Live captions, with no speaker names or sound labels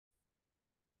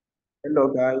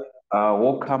Hello, guys.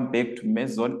 Welcome back to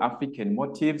Maison African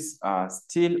Motives,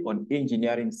 still on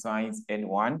Engineering Science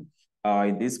N1.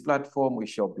 In this platform, we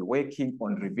shall be working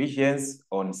on revisions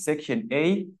on Section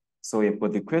A. So we've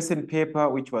got the question paper,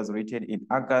 which was written in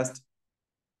August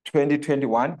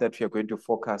 2021 that we are going to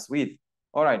focus with.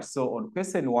 All right, so on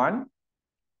question 1,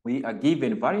 we are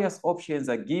given various options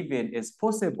are given as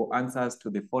possible answers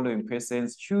to the following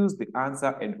questions. Choose the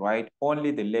answer and write only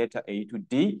the letter A to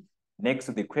D next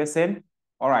to the question.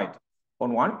 All right.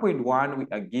 On 1.1, we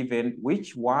are given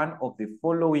which one of the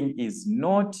following is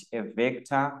not a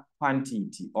vector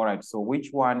quantity. All right. So which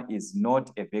one is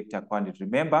not a vector quantity?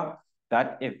 Remember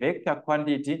that a vector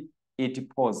quantity, it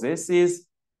possesses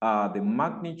the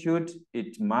magnitude,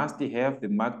 it must have the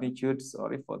magnitude.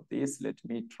 Sorry for this. Let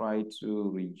me try to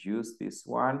reduce this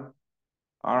one.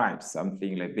 All right,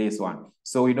 something like this one.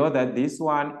 So we know that this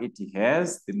one, it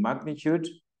has the magnitude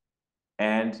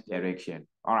and direction.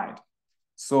 All right.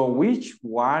 So which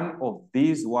one of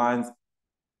these ones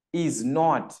is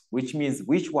not, which means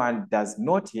which one does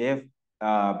not have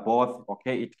both,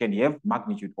 okay? It can have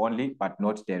magnitude only, but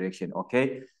not direction,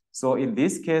 okay? So in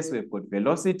this case, we've got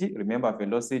velocity. Remember,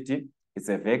 velocity is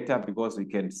a vector because we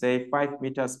can say 5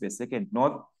 meters per second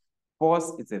north.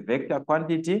 Force, it's a vector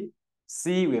quantity.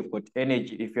 C, we've got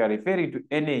energy. If you are referring to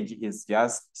energy, it's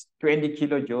just 20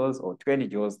 kilojoules or 20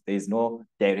 joules. There's no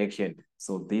direction.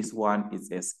 So this one is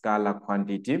a scalar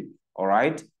quantity, all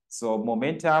right? So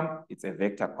momentum, it's a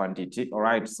vector quantity, all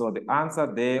right? So the answer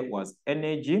there was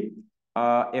energy.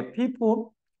 A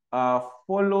people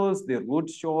follows the route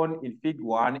shown in figure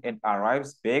 1 and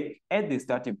arrives back at the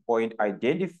starting point.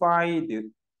 Identify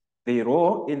the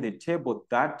row in the table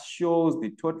that shows the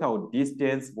total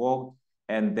distance walked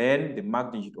and then the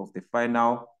magnitude of the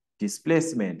final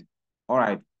displacement. All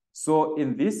right. So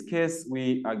in this case,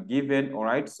 we are given, all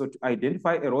right, so to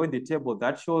identify a row in the table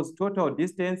that shows total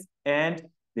distance and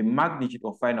the magnitude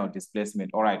of final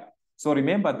displacement. All right. So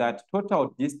remember that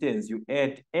total distance, you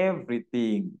add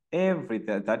everything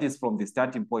that is from the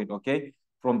starting point, okay?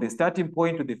 From the starting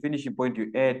point to the finishing point,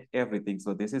 you add everything.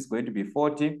 So this is going to be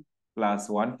 40 plus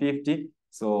 150.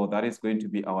 So that is going to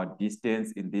be our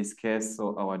distance in this case.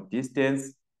 So our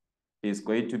distance is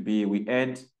going to be, we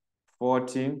add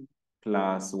 40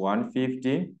 plus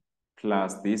 150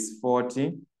 plus this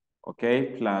 40,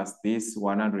 okay, plus this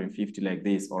 150 like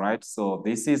this, all right? So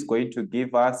this is going to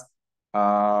give us,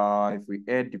 if we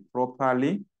add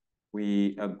properly,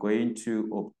 we are going to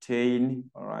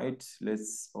obtain, all right,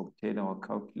 let's obtain our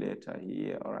calculator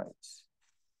here, all right.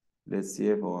 Let's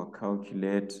save our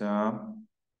calculator,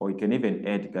 or you can even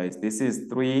add, guys. This is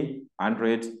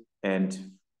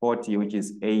 340, which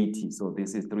is 80. So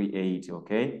this is 380,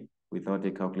 okay? Without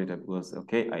a calculator, because,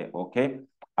 okay,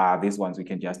 these ones we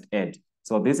can just add.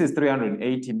 So this is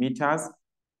 380 meters.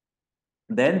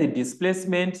 Then the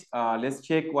displacement, let's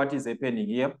check what is happening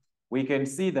here. We can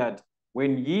see that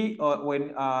when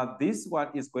this one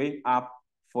is going up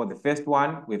for the first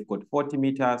one, we've got 40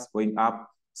 meters going up.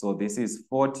 So this is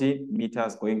 40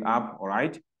 meters going up, all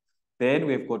right? Then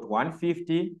we've got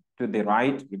 150 to the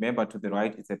right. Remember, to the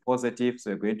right, it's a positive,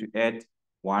 so we're going to add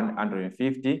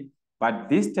 150. But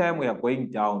this time we are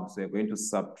going down, so we're going to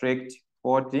subtract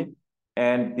 40.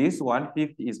 And this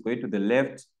 150 is going to the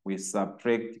left, we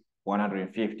subtract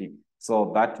 150.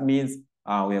 So that means we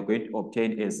are going to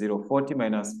obtain a 0. 40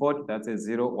 minus 40, that's a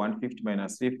 0. 150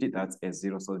 minus 50, that's a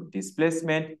 0. So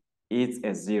displacement is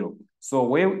a 0. So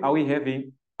where are we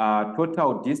having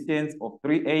total distance of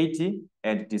 380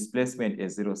 and displacement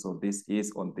is 0. So this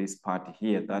is on this part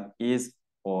here. That is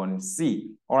on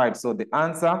C. All right, so the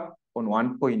answer on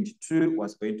 1.2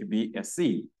 was going to be a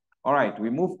C. All right,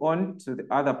 we move on to the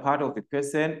other part of the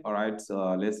question. All right,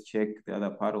 so let's check the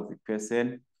other part of the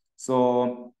question.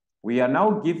 So we are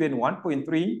now given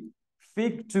 1.3.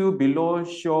 Fig 2 below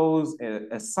shows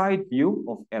a side view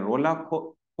of a roller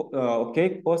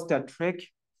coaster track.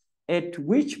 At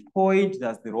which point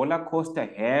does the roller coaster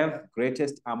have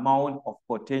greatest amount of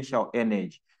potential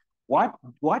energy? What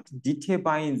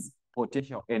determines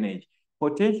potential energy?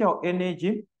 Potential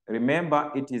energy,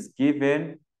 remember, it is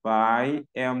given by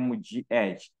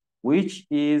mgh, which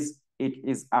is, it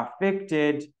is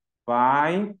affected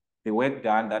by the work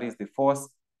done, that is the force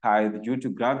due to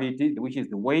gravity, which is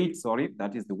the weight, sorry,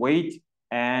 that is the weight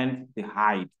and the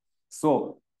height.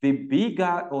 So the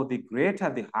bigger or the greater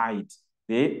the height,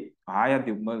 the higher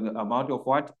the amount of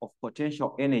what? Of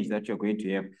potential energy that you're going to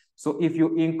have. So if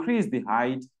you increase the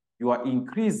height, you are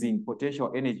increasing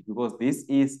potential energy because this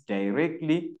is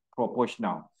directly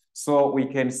proportional. So we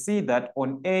can see that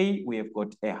on A, we have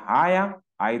got a higher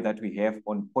height that we have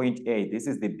on point A. This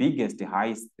is the biggest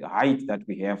height that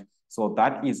we have. So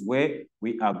that is where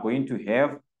we are going to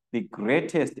have the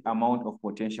greatest amount of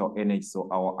potential energy. So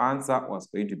our answer was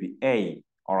going to be A.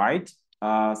 All right.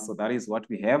 So that is what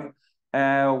we have.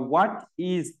 What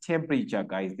is temperature,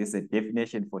 guys? This is a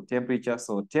definition for temperature.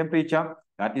 So temperature,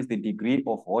 that is the degree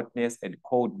of hotness and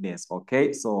coldness.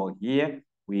 Okay. So here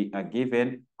we are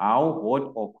given how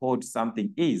hot or cold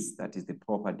something is. That is the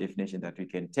proper definition that we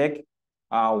can take.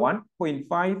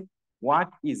 1.5, what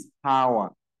is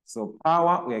power? So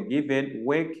power, we are given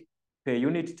work per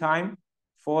unit time,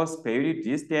 force per unit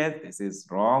distance. This is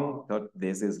wrong.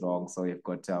 This is wrong. So we've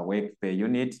got work per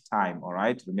unit time. All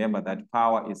right. Remember that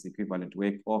power is equivalent to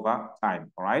work over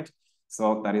time. All right.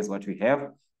 So that is what we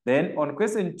have. Then on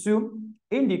question 2,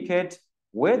 indicate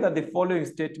whether the following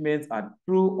statements are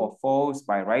true or false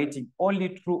by writing only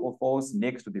true or false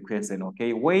next to the question.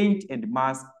 Okay. Weight and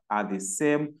mass are the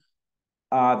same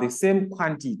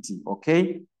quantity.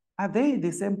 Okay. Are they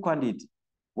the same quantity?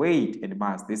 Weight and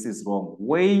mass, this is wrong.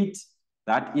 Weight,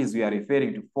 that is, we are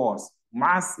referring to force.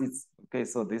 Mass, it's, okay,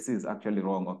 so this is actually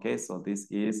wrong, okay? So this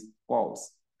is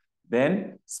false.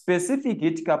 Then, specific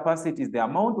heat capacity is the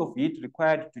amount of heat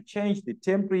required to change the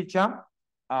temperature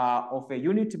of a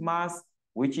unit mass,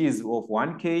 which is of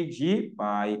 1 kg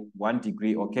by 1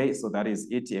 degree, okay? So that is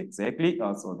it exactly.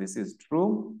 So this is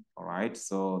true, all right?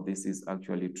 So this is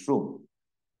actually true.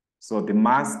 So the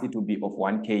mass, it will be of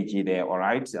 1 kg there, all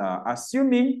right?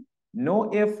 Assuming no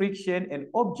air friction, an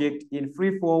object in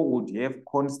free fall would have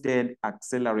constant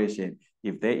acceleration.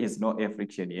 If there is no air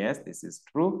friction, yes, this is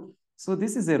true. So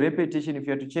this is a repetition. If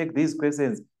you have to check these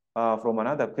questions from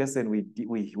another question, we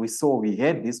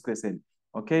had this question.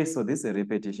 Okay, so this is a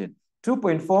repetition.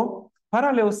 2.4,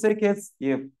 parallel circuits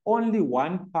have only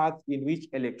one path in which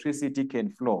electricity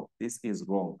can flow. This is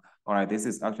wrong. All right, this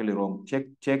is actually wrong.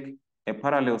 Check. A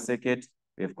parallel circuit,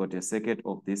 we've got a circuit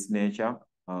of this nature.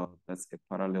 That's a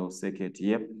parallel circuit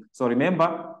here. So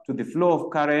remember, to the flow of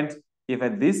current, if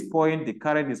at this point the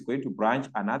current is going to branch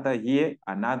another here,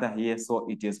 so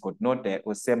it has got not the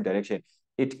same direction.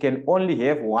 It can only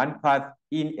have one path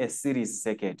in a series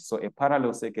circuit. So a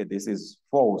parallel circuit, this is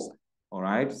false. All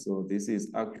right, so this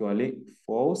is actually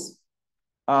false.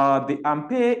 The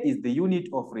ampere is the unit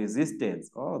of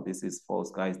resistance. Oh, this is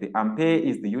false, guys. The ampere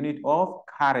is the unit of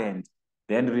current.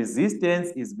 Then resistance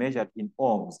is measured in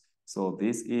ohms. So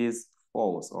this is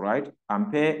false, all right?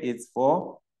 Ampere is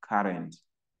for current.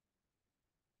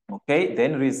 Okay,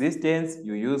 then resistance,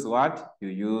 you use what? You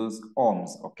use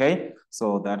ohms, okay?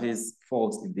 So that is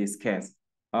false in this case.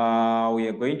 We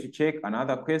are going to check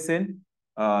another question.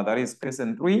 That is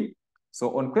question 3.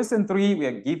 So on question 3, we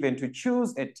are given to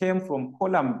choose a term from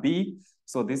column B.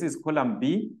 So this is column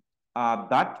B.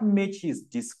 That matches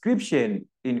description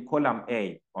in column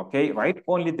A, okay? Write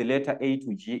only the letter A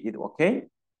to G, okay?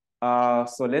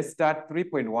 So let's start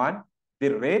 3.1.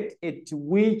 The rate at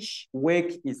which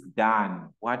work is done.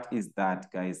 What is that,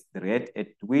 guys? The rate at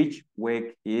which work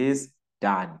is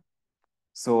done.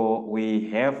 So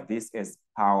we have this as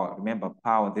power. Remember,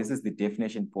 power, this is the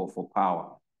definition for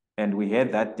power. And we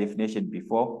had that definition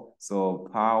before. So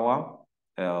power,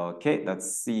 okay,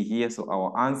 that's C here. So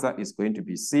our answer is going to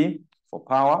be C for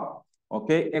power.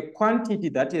 Okay, a quantity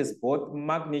that has both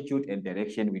magnitude and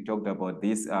direction. We talked about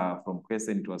this from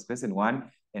question, it was question 1,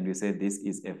 and we said this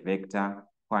is a vector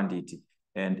quantity.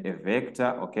 And a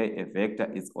vector, okay, a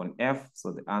vector is on F.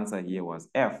 So the answer here was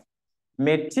F.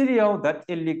 Material that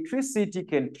electricity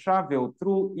can travel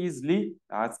through easily,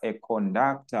 that's a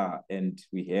conductor, and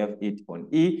we have it on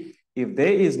E. If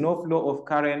there is no flow of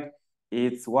current,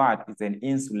 it's what? It's an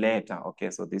insulator.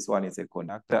 Okay, so this one is a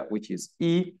conductor, which is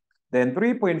E. Then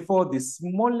 3.4, the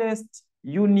smallest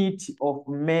unit of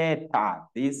matter.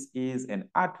 This is an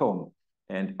atom,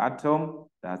 and atom,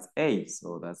 that's A.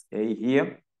 So that's A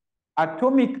here.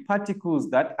 Atomic particles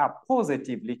that are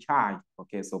positively charged.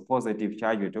 Okay, so positive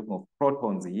charge, we're talking of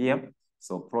protons here.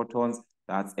 So protons,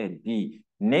 that's a D.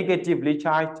 Negatively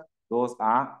charged, those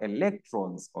are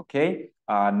electrons, okay?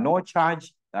 No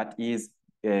charge, that is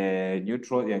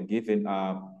neutral, they are given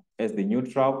as the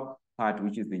neutral part,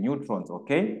 which is the neutrons,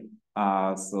 okay?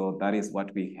 So that is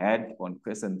what we had on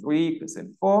question 3,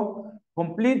 question 4.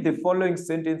 Complete the following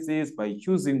sentences by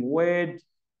choosing word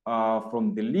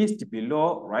from the list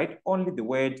below, right? Only the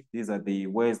word, these are the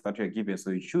words that you're given.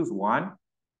 So you choose one,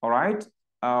 all right?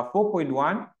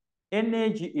 4.1,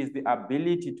 energy is the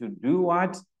ability to do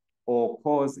what? Or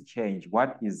cause change.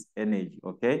 What is energy,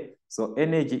 okay? So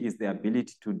energy is the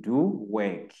ability to do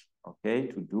work, okay?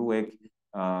 To do work,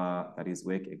 that is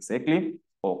work exactly,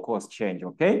 or cause change,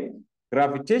 okay?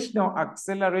 Gravitational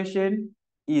acceleration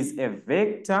is a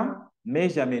vector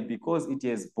measurement because it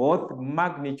has both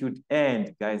magnitude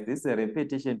and, guys, this is a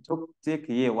repetition. Take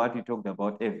here what we talked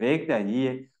about. A vector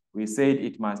here, we said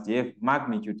it must have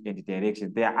magnitude and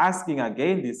direction. They are asking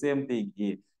again the same thing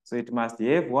here. So it must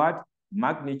have what?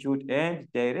 Magnitude and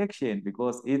direction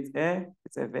because it's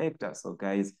a vector. So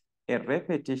guys, a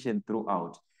repetition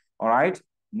throughout. All right.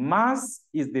 Mass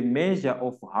is the measure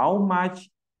of how much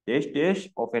dash dash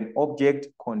of an object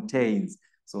contains.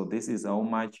 So this is how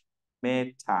much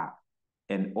matter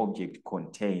an object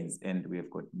contains, and we've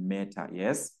got matter,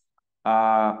 yes.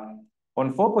 On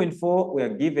 4.4, we are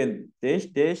given dash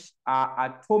dash are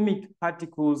atomic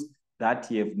particles that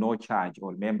have no charge.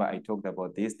 Or remember, I talked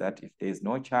about this, that if there is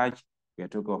no charge, we are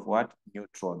talking of what?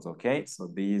 Neutrons, okay?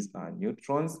 So these are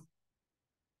neutrons.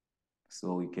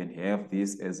 So we can have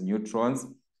this as neutrons.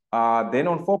 Then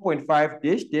on 4.5,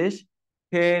 dash dash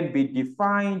can be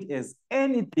defined as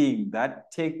anything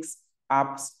that takes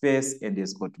up space and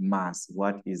has got mass.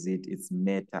 What is it? It's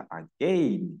matter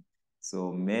again.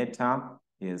 So matter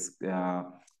is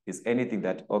anything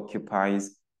that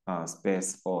occupies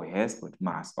space or has got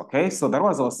mass. Okay, so that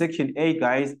was our section A,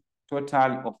 guys.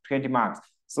 Total of 20 marks.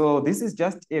 So this is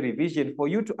just a revision. For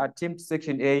you to attempt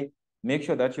section A, make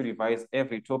sure that you revise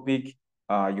every topic.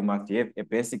 You must have a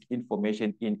basic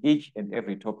information in each and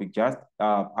every topic. Just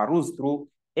peruse through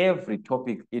every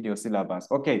topic in your syllabus.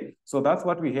 Okay, so that's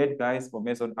what we had, guys, for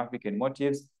Meson African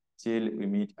motifs. Till we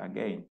meet again.